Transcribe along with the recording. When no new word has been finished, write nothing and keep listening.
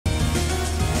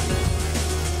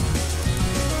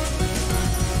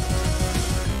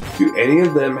do any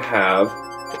of them have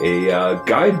a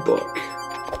guidebook?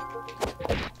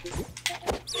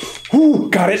 Ooh,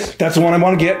 got it. That's the one I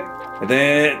want to get. And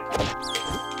then...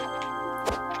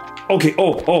 Okay,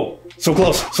 oh, so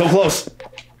close, so close.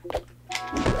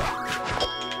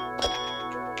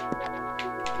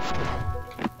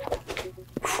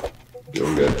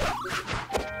 Doing good.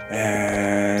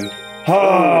 And...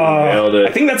 nailed it.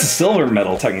 I think that's a silver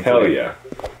medal, technically. Hell yeah.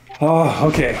 Oh,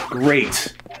 okay,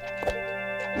 great.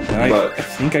 And I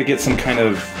think I get some kind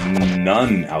of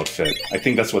nun outfit. I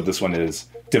think that's what this one is.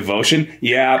 Devotion?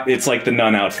 Yeah, it's like the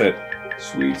nun outfit.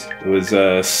 Sweet. It was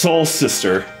Soul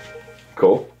Sister.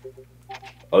 Cool.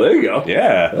 Oh, there you go.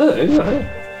 Yeah. Oh, there you go.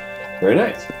 Very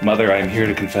nice. Mother, I am here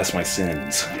to confess my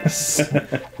sins. Yes.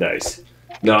 Nice.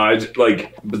 No,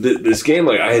 but this game,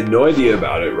 like, I had no idea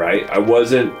about it, right? I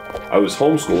was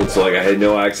homeschooled, so, like, I had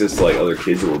no access to, like, other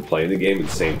kids that were playing the game at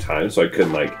the same time, so I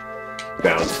couldn't, like,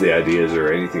 bounce the ideas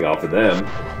or anything off of them.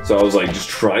 So I was, like, just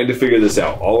trying to figure this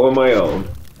out all on my own,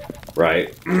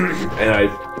 right? And I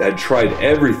had tried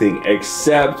everything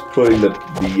except putting the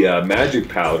magic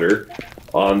powder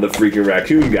on the freaking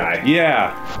raccoon guy.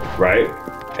 Yeah. Right?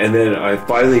 And then I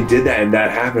finally did that, and that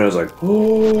happened. I was like,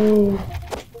 oh...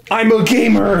 I'm a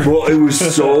gamer! Well, it was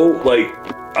so, like,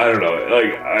 I don't know,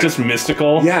 like... just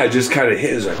mystical? Yeah, it just kind of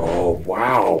hit. It was like, oh,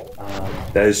 wow.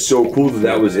 That is so cool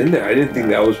that was in there. I didn't think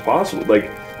that was possible. Like,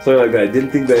 something like that. I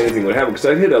didn't think that anything would happen, because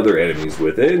I'd hit other enemies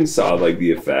with it and saw, like, the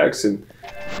effects, and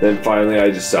then finally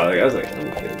I just saw, like, I was like, I'm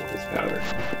okay with this powder.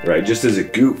 Right? Just as a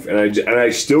goof. And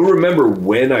I still remember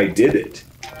when I did it.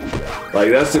 Like,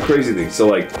 that's the crazy thing. So,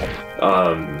 like,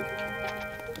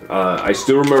 I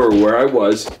still remember where I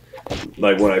was.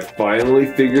 Like, when I finally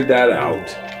figured that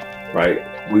out,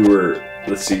 right, we were,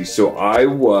 let's see, so I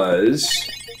was,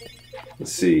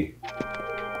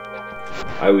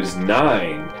 I was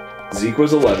 9, Zeke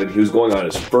was 11, he was going on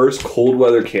his first cold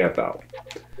weather camp out,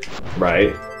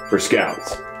 right, for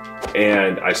scouts,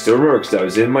 and I still remember, because I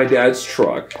was in my dad's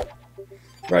truck,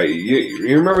 right,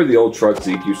 you remember the old truck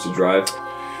Zeke used to drive?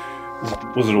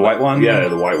 Was it a white one? Yeah,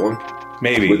 the white one.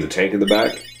 Maybe. With the tank in the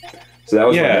back. So that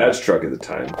was my dad's truck at the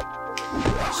time.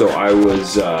 So I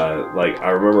was, like,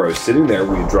 I remember I was sitting there,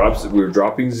 we were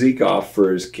dropping Zeke off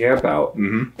for his camp out,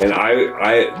 and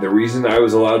the reason I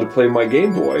was allowed to play my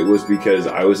Game Boy was because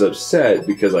I was upset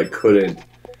because I couldn't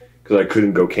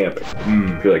go camping,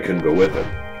 because I couldn't go with him.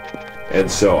 And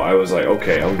so I was like,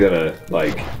 okay, I'm gonna,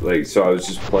 like, so I was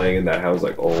just playing in that house,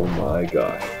 like, oh my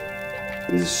gosh,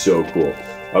 this is so cool.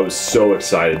 I was so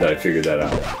excited that I figured that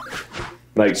out.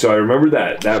 Like, so I remember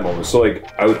that moment. So, like,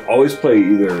 I would always play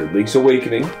either Link's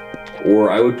Awakening, or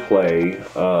I would play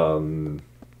Pokemon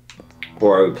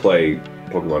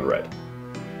Red.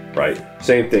 Right?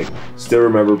 Same thing. Still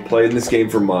remember playing this game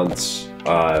for months.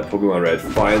 Pokemon Red,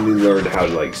 finally learned how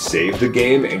to, like, save the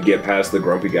game and get past the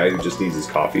grumpy guy who just needs his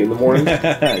coffee in the morning.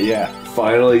 Yeah.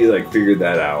 Finally, like, figured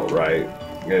that out, right?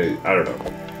 I don't know.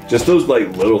 Just those, like,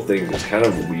 little things is kind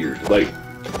of weird. Like,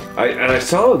 I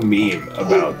saw a meme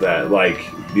about that, like,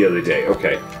 the other day.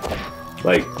 Okay,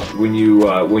 like, when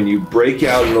you break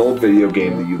out an old video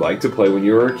game that you liked to play when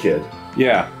you were a kid,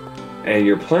 yeah, and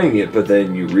you're playing it, but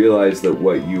then you realize that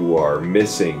what you are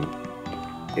missing,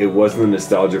 it wasn't the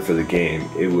nostalgia for the game,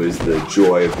 it was the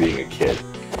joy of being a kid.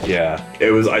 Yeah,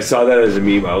 it was. I saw that as a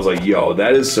meme. I was like, yo,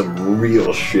 that is some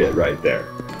real shit right there,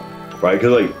 right?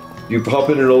 Because, like, you pop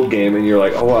in an old game and you're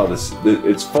like, oh wow, it's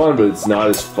fun, but it's not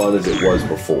as fun as it was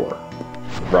before,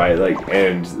 right? Like,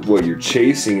 and what you're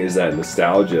chasing is that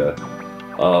nostalgia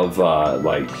of,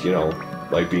 like, you know,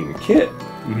 like being a kid.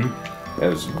 And it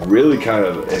was really kind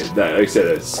of that. Like I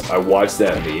said, I watched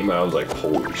that meme and I was like,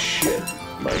 holy shit,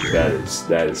 like that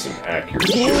is some accurate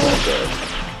shit right there.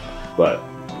 But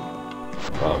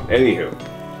anywho.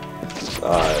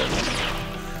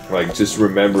 Like, just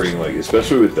remembering, like,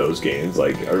 especially with those games,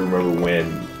 like, I remember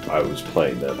when I was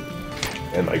playing them,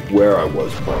 and, like, where I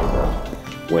was playing them,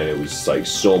 when it was, like,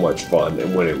 so much fun,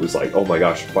 and when it was like, oh my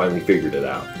gosh, I finally figured it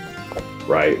out,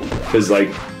 right? Because, like,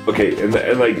 okay, and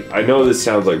like, I know this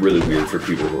sounds, like, really weird for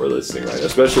people who are listening, right?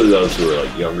 Especially those who are,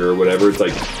 like, younger or whatever. It's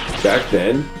like, back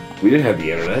then, we didn't have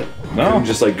the internet. No. You couldn't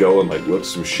just, like, go and, like, look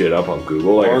some shit up on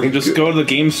Google. Like, or just go to the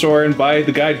game store and buy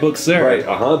the guidebooks there. Right,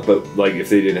 but, like, if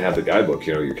they didn't have the guidebook,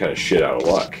 you know, you're kind of shit out of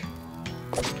luck.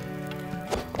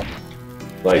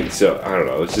 Like, so, I don't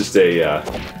know, it's just a,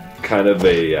 kind of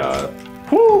a,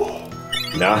 whew.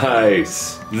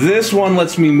 Nice! This one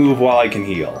lets me move while I can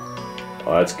heal.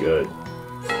 Oh, that's good.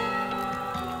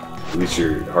 At least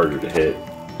you're harder to hit.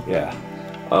 Yeah.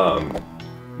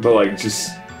 But, like, just,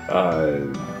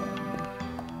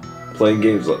 playing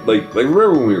games like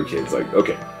remember when we were kids, like,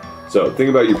 okay, so think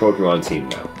about your Pokemon team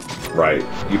now, right?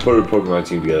 You put a Pokemon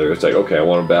team together. It's like, okay, I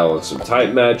want to balance some type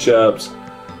matchups.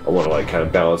 I want to like kind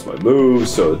of balance my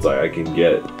moves, so it's like I can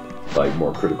get like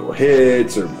more critical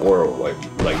hits or more like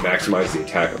maximize the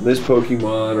attack on this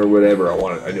Pokemon or whatever.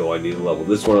 I know I need to level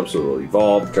this one up so it'll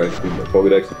evolve, kind of complete my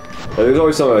Pokedex. And there's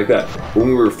always something like that. When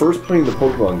we were first playing the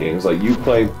Pokemon games, like you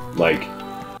playing like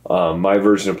my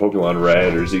version of Pokemon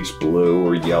Red or Zeke's Blue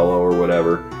or Yellow or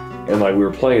whatever, and like we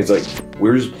were playing, it's like we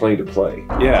were just playing to play.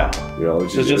 Yeah, you know,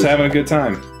 it was just having a good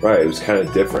time. Right, it was kind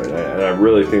of different, and I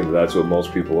really think that that's what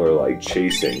most people are like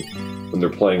chasing when they're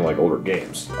playing like older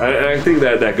games. And I think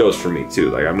that goes for me too.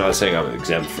 Like I'm not saying I'm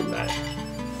exempt from that,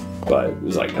 but it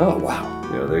was like, oh wow,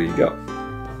 you know, there you go.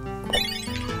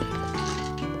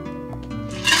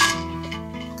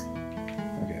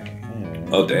 Okay.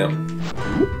 Oh damn.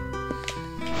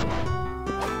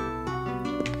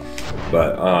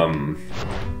 But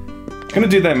gonna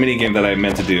do that mini game that I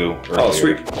meant to do earlier. Oh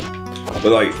sweet.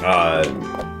 But like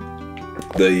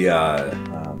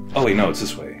oh wait, no, it's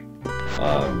this way.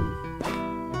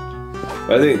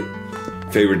 I think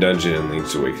favorite dungeon in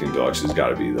Link's Awakening Deluxe has got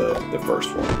to be the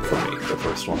first one for me. The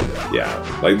first one.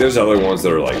 Yeah, like there's other ones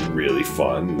that are like really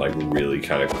fun, like really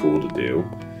kind of cool to do.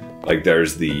 Like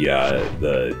there's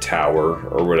the tower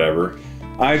or whatever.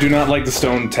 I do not like the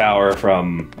stone tower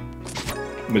from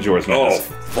Majora's Mask.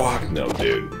 Oh fuck no,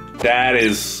 dude. That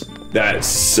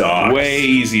sucks. Way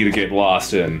easy to get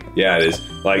lost in. Yeah, it is.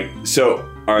 Like so.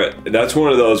 Alright, that's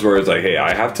one of those where it's like, hey,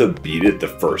 I have to beat it the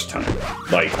first time.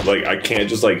 Like I can't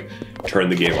just like turn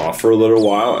the game off for a little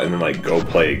while and then like go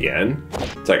play again.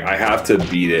 It's like I have to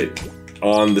beat it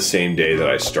on the same day that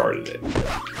I started it.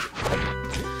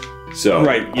 So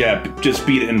right, yeah, just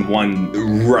beat it in one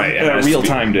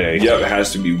real-time day. Yep, it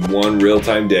has to be one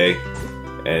real-time day,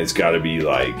 and it's got to be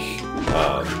like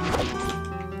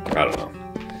I don't know,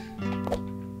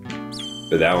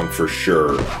 but that one for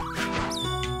sure.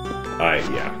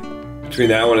 Yeah. Between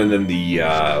that one and then the,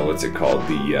 what's it called?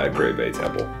 The Great Bay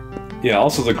Temple. Yeah,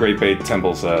 also the Great Bay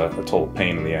Temple's a total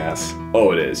pain in the ass.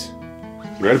 Oh, it is.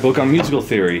 Read a book on musical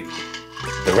theory.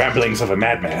 The Ramblings of a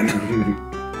Madman.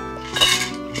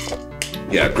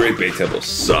 Yeah, Great Bay Temple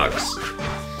sucks.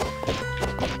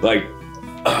 Like,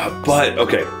 but,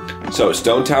 okay. So,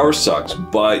 Stone Tower sucks,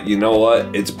 but you know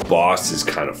what? Its boss is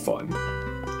kind of fun.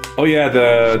 Oh yeah,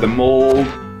 the mole...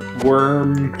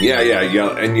 worm. Yeah,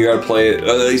 and you gotta play it,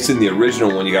 at least in the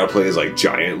original one, you gotta play as like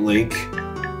Giant Link.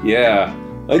 Yeah.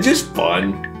 Like just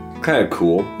fun. Kind of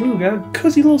cool. Ooh, got a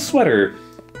cozy little sweater.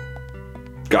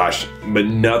 Gosh, but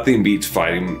nothing beats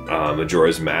fighting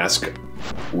Majora's Mask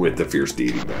with the Fierce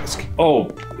Deity Mask.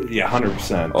 Oh, yeah,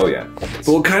 100%. Oh yeah.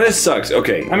 Well, it kind of sucks.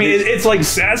 Okay. I mean, it's like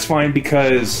satisfying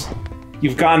because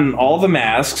you've gotten all the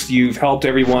masks, you've helped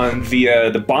everyone via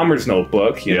the Bomber's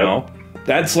Notebook, you know?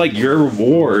 That's like your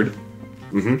reward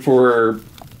for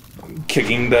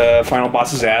kicking the final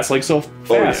boss's ass like so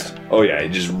fast. Oh yeah, you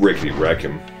just rickety wreck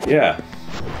him. Yeah.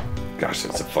 Gosh,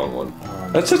 that's a fun one.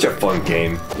 That's such a fun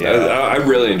game. Yeah. I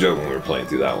really enjoyed when we were playing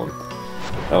through that one.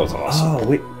 That was awesome. Oh,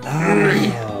 wait.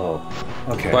 Oh.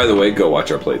 Okay. By the way, go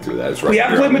watch our playthrough. That is right. We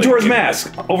haven't played Majora's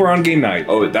Mask over on Game Night.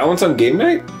 Oh, that one's on Game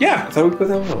Night? Yeah. I thought we put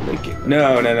that one on late Game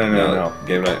Night. No.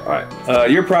 Game Night. All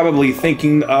right. You're probably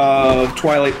thinking of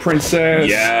Twilight Princess.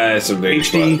 Yes, a big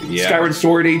HD. fun. Yeah. Skyward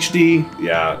Sword HD.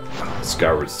 Yeah.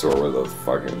 Skyward Sword with those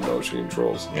fucking motion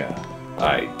controls. Yeah.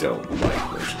 I don't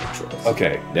like motion controls.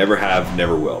 Okay. Never have,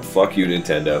 never will. Fuck you,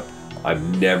 Nintendo.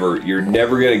 You're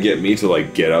never gonna get me to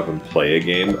like get up and play a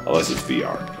game unless it's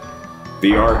VR.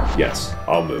 VR, yes,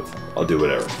 I'll move. I'll do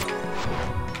whatever.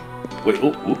 Wait,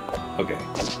 okay.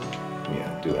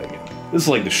 Yeah, do that again. This is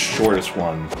like the shortest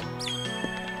one.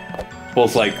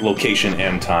 Both like location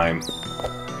and time.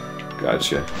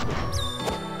 Gotcha.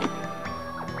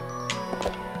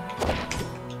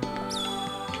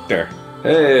 There.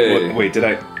 Hey! Wait, did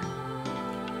I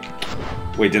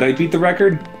beat the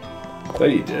record? I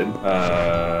thought you did.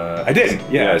 I did,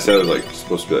 yeah. I said it was like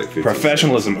supposed to be like 50.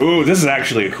 Professionalism. Ooh, this is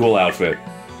actually a cool outfit.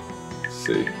 Let's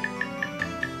see.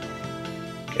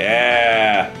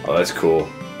 Yeah. Oh, that's cool.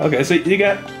 Okay, so you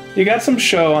got some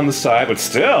show on the side, but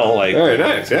still, like... Very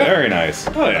nice, yeah. Very nice.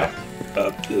 Oh, yeah.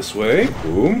 Up this way.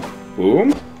 Boom.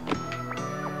 Boom.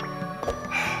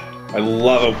 I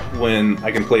love it when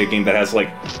I can play a game that has, like,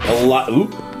 a lot... Ooh.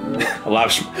 A lot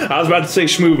of... I was about to say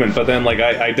schmovement, but then, like,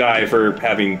 I die for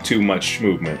having too much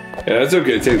movement. Yeah, that's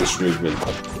okay. Take the schmovement.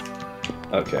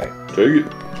 Okay. Take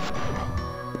it.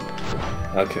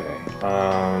 Okay.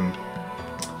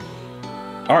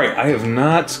 Alright, I have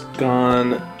not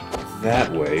gone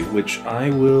that way, which I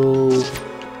will...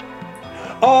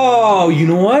 Oh, you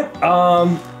know what?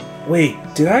 Wait,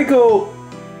 did I go...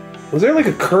 Was there like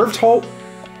a curved hole?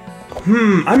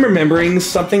 I'm remembering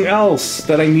something else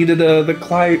that I needed the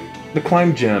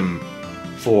climb gem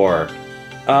for.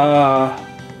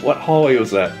 What hallway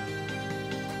was that?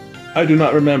 I do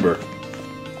not remember.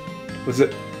 Was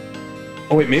it...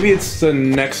 Oh wait, maybe it's the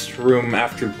next room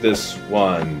after this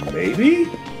one. Maybe?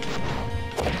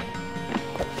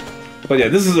 But yeah,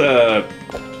 this is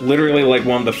literally like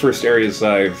one of the first areas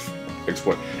I've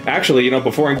explored. Actually, you know,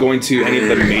 before I'm going to any of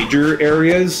the major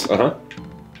areas,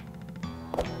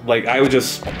 like I would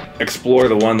just explore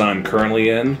the one that I'm currently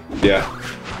in. Yeah.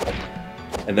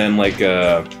 And then like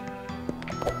I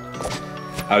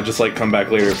would just like come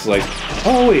back later. It's like,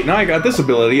 oh wait, now I got this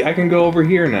ability. I can go over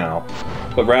here now.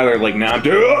 But rather, like now I'm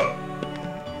doing.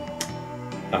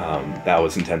 That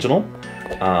was intentional.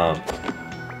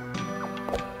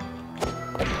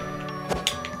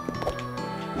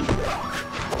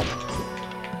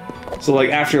 So like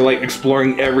after like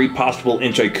exploring every possible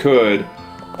inch I could,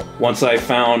 once I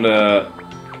found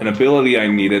an ability I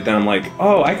needed, then I'm like,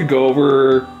 oh, I could go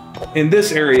over in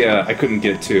this area I couldn't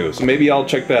get to. So maybe I'll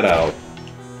check that out.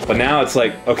 But now it's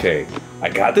like, okay, I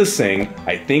got this thing.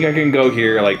 I think I can go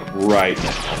here, like, right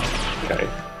now. Okay.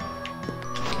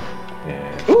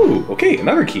 And, ooh, okay,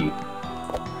 another key.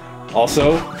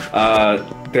 Also,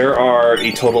 there are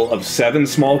a total of 7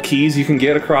 small keys you can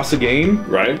get across the game.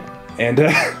 Right. And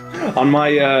on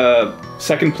my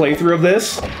second playthrough of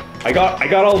this, I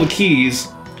got all the keys,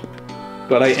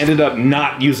 but I ended up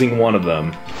not using one of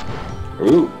them.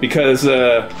 Ooh. Because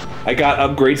I got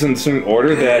upgrades in a certain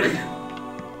order that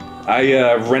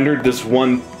I rendered this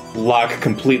one lock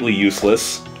completely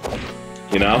useless,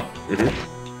 you know?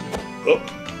 Oh,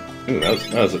 ooh,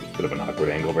 that was a bit of an awkward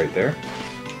angle right there.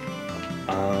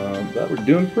 But we're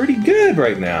doing pretty good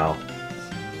right now.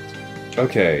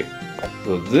 Okay,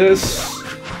 so this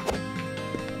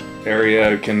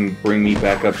area can bring me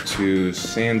back up to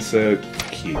Sansa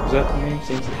Keep. Is that the name?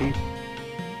 Sansa Keep?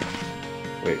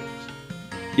 Wait.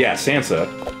 Yeah, Sansa.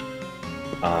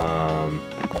 I'm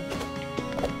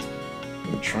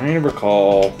trying to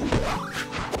recall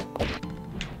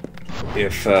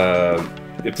if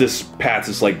this path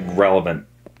is like relevant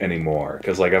anymore,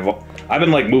 because like I've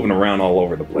been like moving around all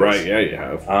over the place. Right? Yeah, you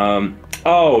have.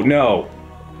 Oh no.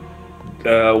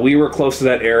 We were close to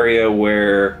that area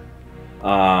where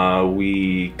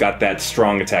we got that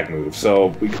strong attack move, so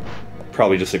we could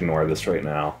probably just ignore this right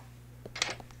now.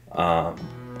 I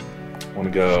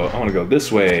want to go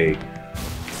this way.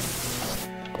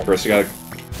 First, I gotta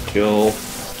kill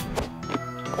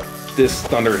this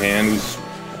Thunderhand, who's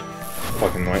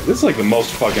fucking annoying. This is like the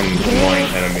most fucking annoying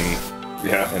enemy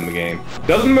in the game.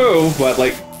 Doesn't move, but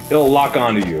like it'll lock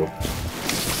onto you.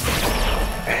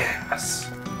 Ass.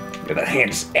 Yeah, that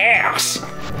hand's ass.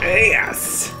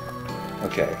 Ass.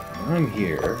 Okay, I'm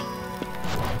here.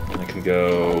 I can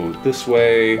go this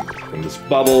way in this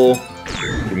bubble.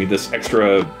 Give me this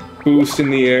extra boost in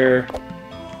the air.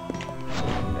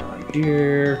 Now I'm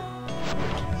here.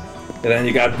 And then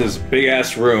you got this big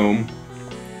ass room.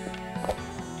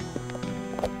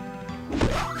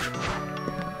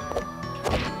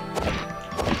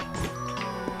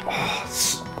 Oh,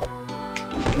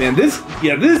 man, this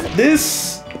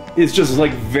is just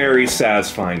like very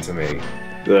satisfying to me.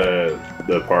 The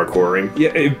parkouring.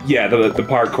 Yeah, the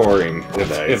parkouring.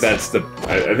 If that's the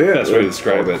I think that's way to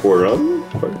describe it.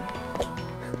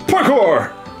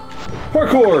 Parkour!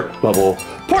 Parkour! Bubble.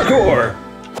 Parkour!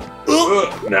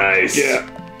 Nice. Yeah.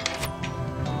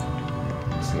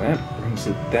 So that brings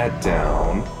that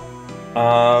down.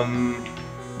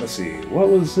 Let's see. What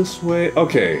was this way?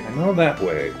 Okay, I know that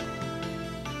way.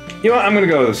 You know what? I'm gonna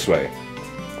go this way.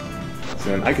 So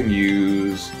then I can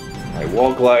use my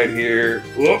wall glide here.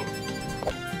 Whoop!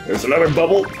 There's another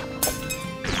bubble.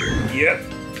 Yep.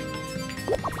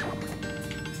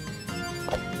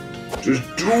 Just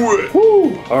do it.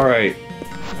 Woo! Alright.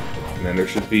 And then there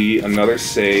should be another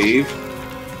save.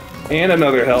 And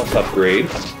another health upgrade.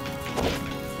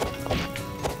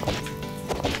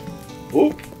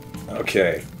 Whoop.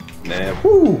 Okay. Now,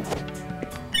 whoo!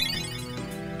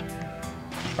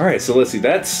 Alright, so let's see,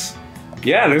 that's...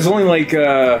 Yeah, there's only like,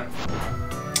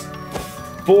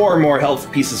 4 more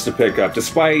health pieces to pick up,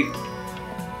 despite...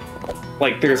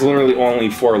 Like, there's literally only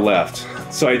 4 left.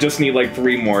 So I just need like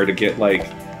 3 more to get like,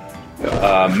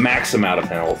 max amount of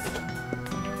health.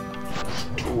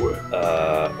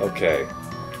 Okay.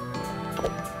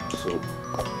 So...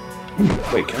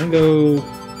 Wait, can I go...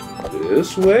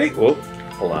 this way? Whoa,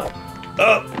 hold on.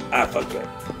 Oh! I fucked up.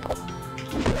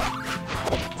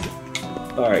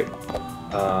 Alright.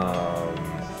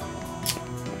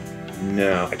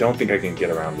 No, I don't think I can get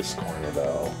around this corner,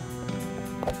 though.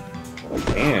 I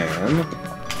can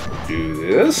do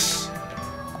this.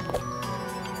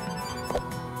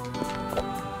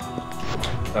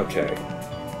 Okay.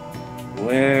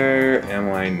 Where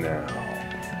am I now?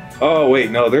 Oh,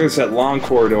 wait, no, there's that long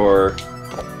corridor.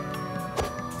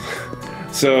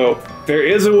 So, there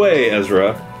is a way,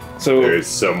 Ezra. So there's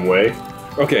some way.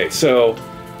 Okay, so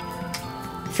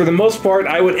for the most part,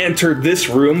 I would enter this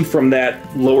room from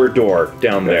that lower door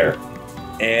down there.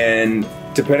 And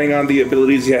depending on the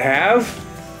abilities you have,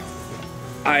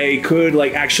 I could,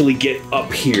 like, actually get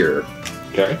up here.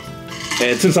 Okay.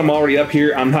 And since I'm already up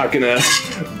here, I'm not gonna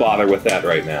bother with that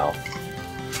right now.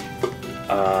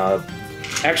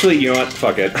 Actually, you know what?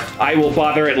 Fuck it. I will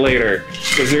bother it later.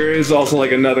 Because there is also,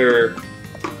 like, another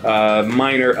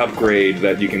minor upgrade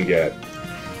that you can get.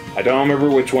 I don't remember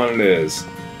which one it is.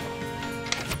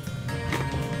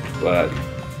 But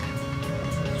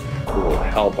it will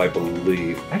help, I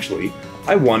believe. Actually,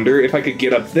 I wonder if I could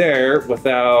get up there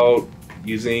without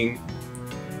using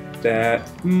that.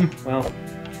 Well.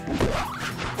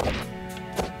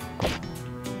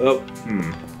 Oh,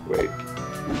 wait.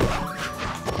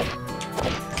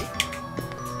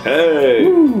 Hey!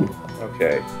 Woo.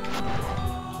 Okay.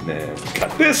 And then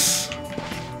cut this!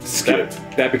 Skip.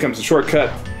 That becomes a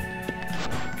shortcut.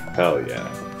 Hell yeah.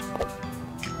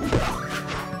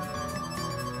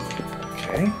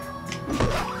 Okay.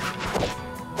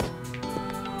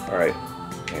 Alright.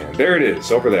 And there it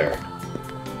is, over there.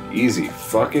 Easy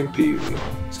fucking peasy.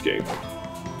 Escape.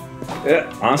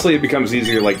 Yeah, honestly, it becomes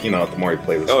easier, like, you know, the more you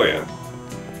play this. Oh, game.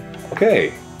 yeah.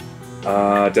 Okay.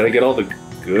 Did I get all the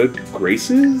good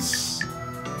graces?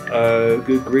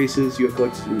 Good graces you have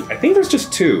collected. I think there's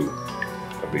just 2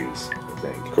 of these, I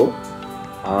think. Cool.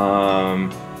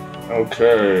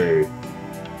 Okay.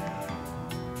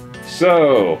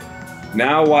 So,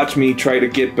 now watch me try to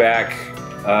get back,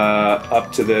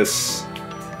 up to this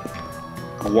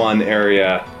one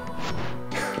area.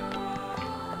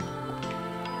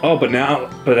 Oh, but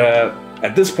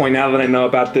at this point, now that I know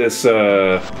about this,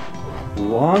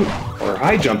 long or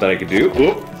high jump that I could do.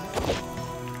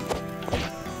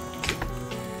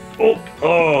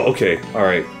 Oh, okay.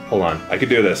 Alright, hold on. I could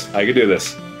do this. I could do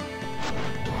this.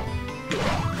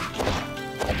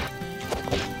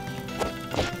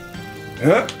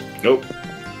 Nope.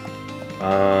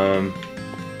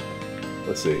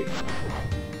 Let's see.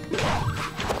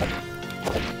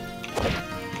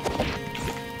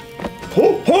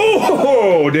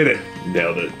 Oh, did it.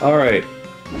 Nailed it. Alright.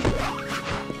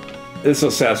 It's so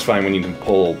satisfying when you can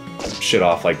pull shit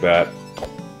off like that.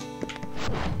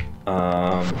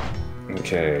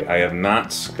 Okay, I have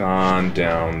not gone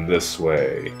down this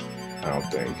way, I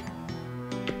don't think.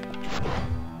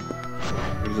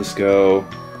 Where does this go?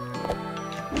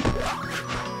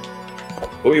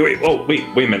 Oh, wait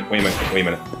a minute.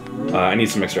 I need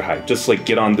some extra height. Just, like,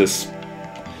 get on this.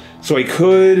 So I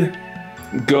could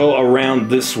go around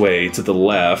this way to the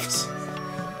left.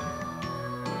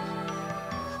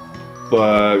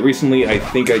 But recently, I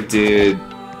think I did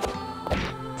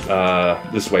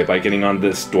this way by getting on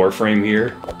this door frame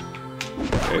here.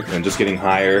 Okay, and just getting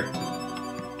higher.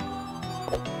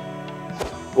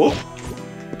 Oh!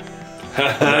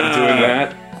 I'm doing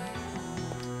that.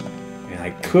 And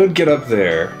I could get up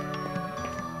there.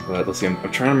 But let's see, I'm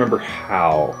trying to remember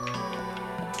how.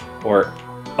 Or...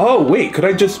 Oh, wait, could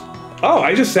I just... Oh,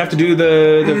 I just have to do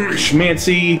the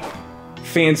schmancy,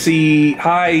 fancy,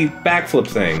 high backflip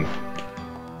thing.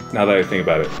 Now that I think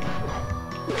about it.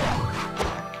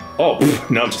 Oh,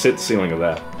 no, just hit the ceiling of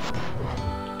that.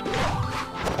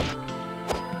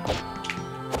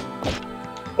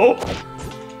 Oh!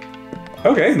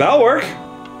 Okay, that'll work.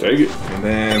 Take it. And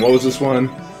then, what was this one?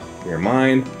 You're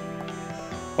mine.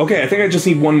 Okay, I think I just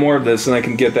need one more of this and I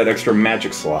can get that extra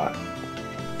magic slot.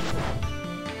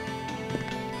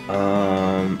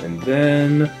 And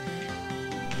then...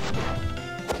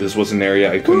 This was an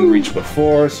area I couldn't reach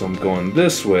before, so I'm going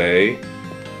this way.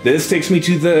 This takes me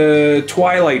to the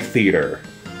Twilight Theater.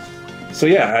 So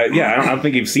yeah, I don't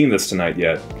think you've seen this tonight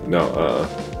yet. No,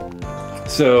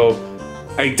 So,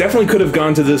 I definitely could have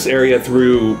gone to this area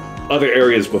through other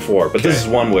areas before, but this is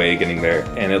one way of getting there.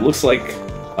 And it looks like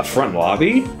a front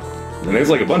lobby. And there's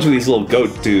like a bunch of these little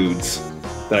goat dudes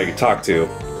that I could talk to.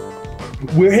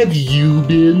 Where have you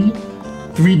been?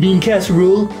 3-bean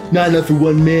casserole? Not enough for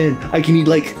one man. I can eat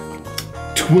like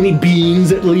 20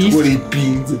 beans at least. 20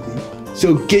 beans at least.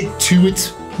 So get to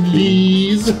it,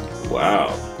 please.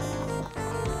 Wow.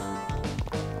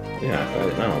 Yeah, I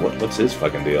don't know. What's his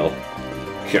fucking deal?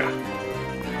 Yeah.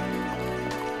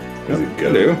 Is it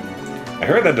good? Hello. I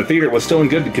heard that the theater was still in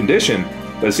good condition,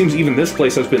 but it seems even this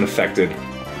place has been affected.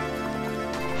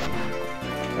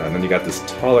 And then you got this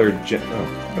taller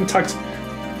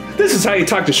This is how you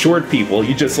talk to short people.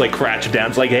 You just like crouch down.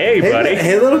 It's like, hey, buddy.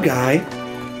 Hey, little guy.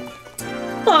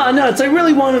 Aw, nuts, I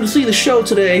really wanted to see the show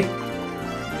today.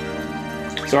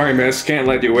 Sorry, miss, can't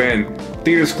let you in.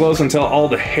 Theater's closed until all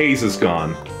the haze is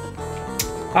gone.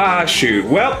 Ah, shoot.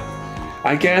 Well,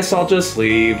 I guess I'll just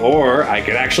leave, or I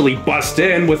could actually bust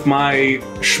in with my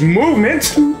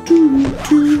movement.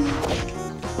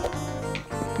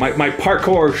 My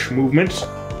parkour movement.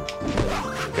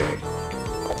 Okay.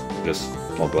 Just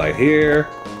glide here.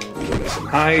 Give me some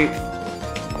height.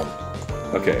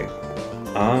 Okay.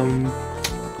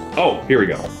 Oh, here we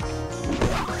go.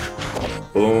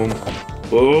 Boom.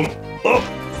 Boom. Oh!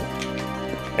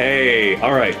 Hey,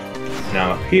 alright.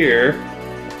 Now up here.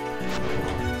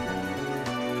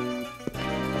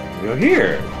 Go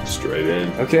here. Straight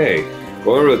in. Okay.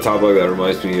 Going over the top like that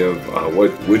reminds me of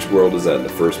which world is that in the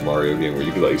first Mario game where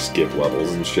you could like skip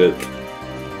levels and shit?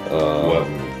 What?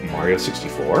 Mario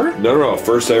 64? No,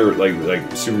 first ever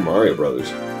like Super Mario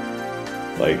Brothers.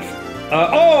 Like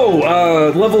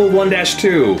level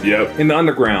 1-2. Yep. In the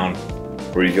underground.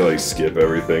 Where you can like skip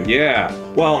everything. Yeah.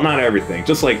 Well, not everything.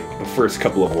 Just like the first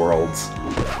couple of worlds.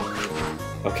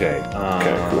 Okay.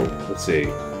 Okay, cool. Let's see.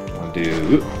 I'll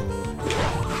do.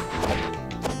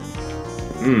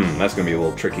 That's gonna be a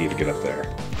little tricky to get up there.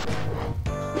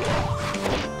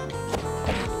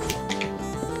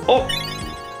 Oh!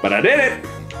 But I did it!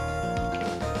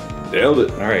 Nailed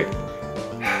it. Alright.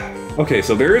 Okay,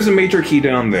 so there is a major key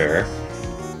down there.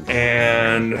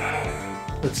 And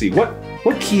let's see, what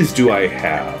keys do I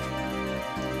have?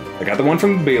 I got the one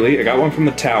from the Bailey, I got one from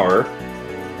the tower.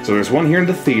 So there's one here in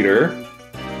the theater.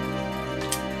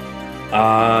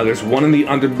 There's one in the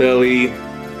underbelly.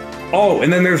 Oh,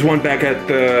 and then there's one back at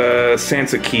the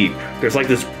Sansa Keep. There's like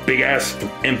this big-ass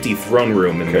empty throne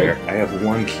room in there. I have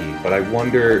one key, but I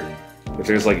wonder if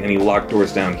there's like any locked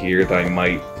doors down here that I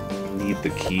might need the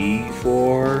key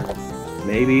for.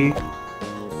 Maybe.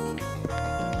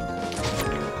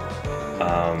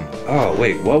 Oh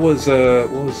wait, what was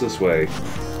this way?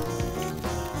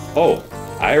 Oh,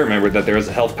 I remembered that there was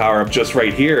a health power-up just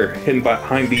right here, hidden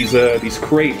behind these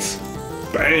crates.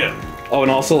 Bam! Oh,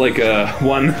 and also like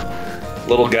one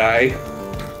little guy,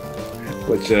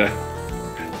 which I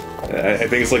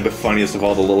think it's like the funniest of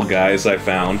all the little guys I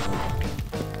found.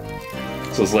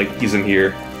 So it's like he's in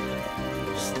here.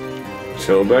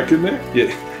 Chilling back in there?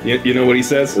 You know what he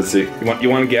says? Let's see. You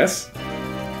want to guess?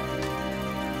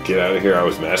 Get out of here! I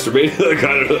was masturbating. Like,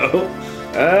 I don't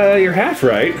know. You're half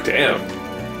right. Damn.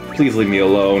 Please leave me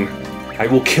alone. I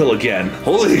will kill again.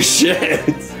 Holy shit!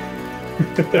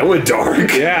 That went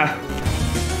dark. Yeah.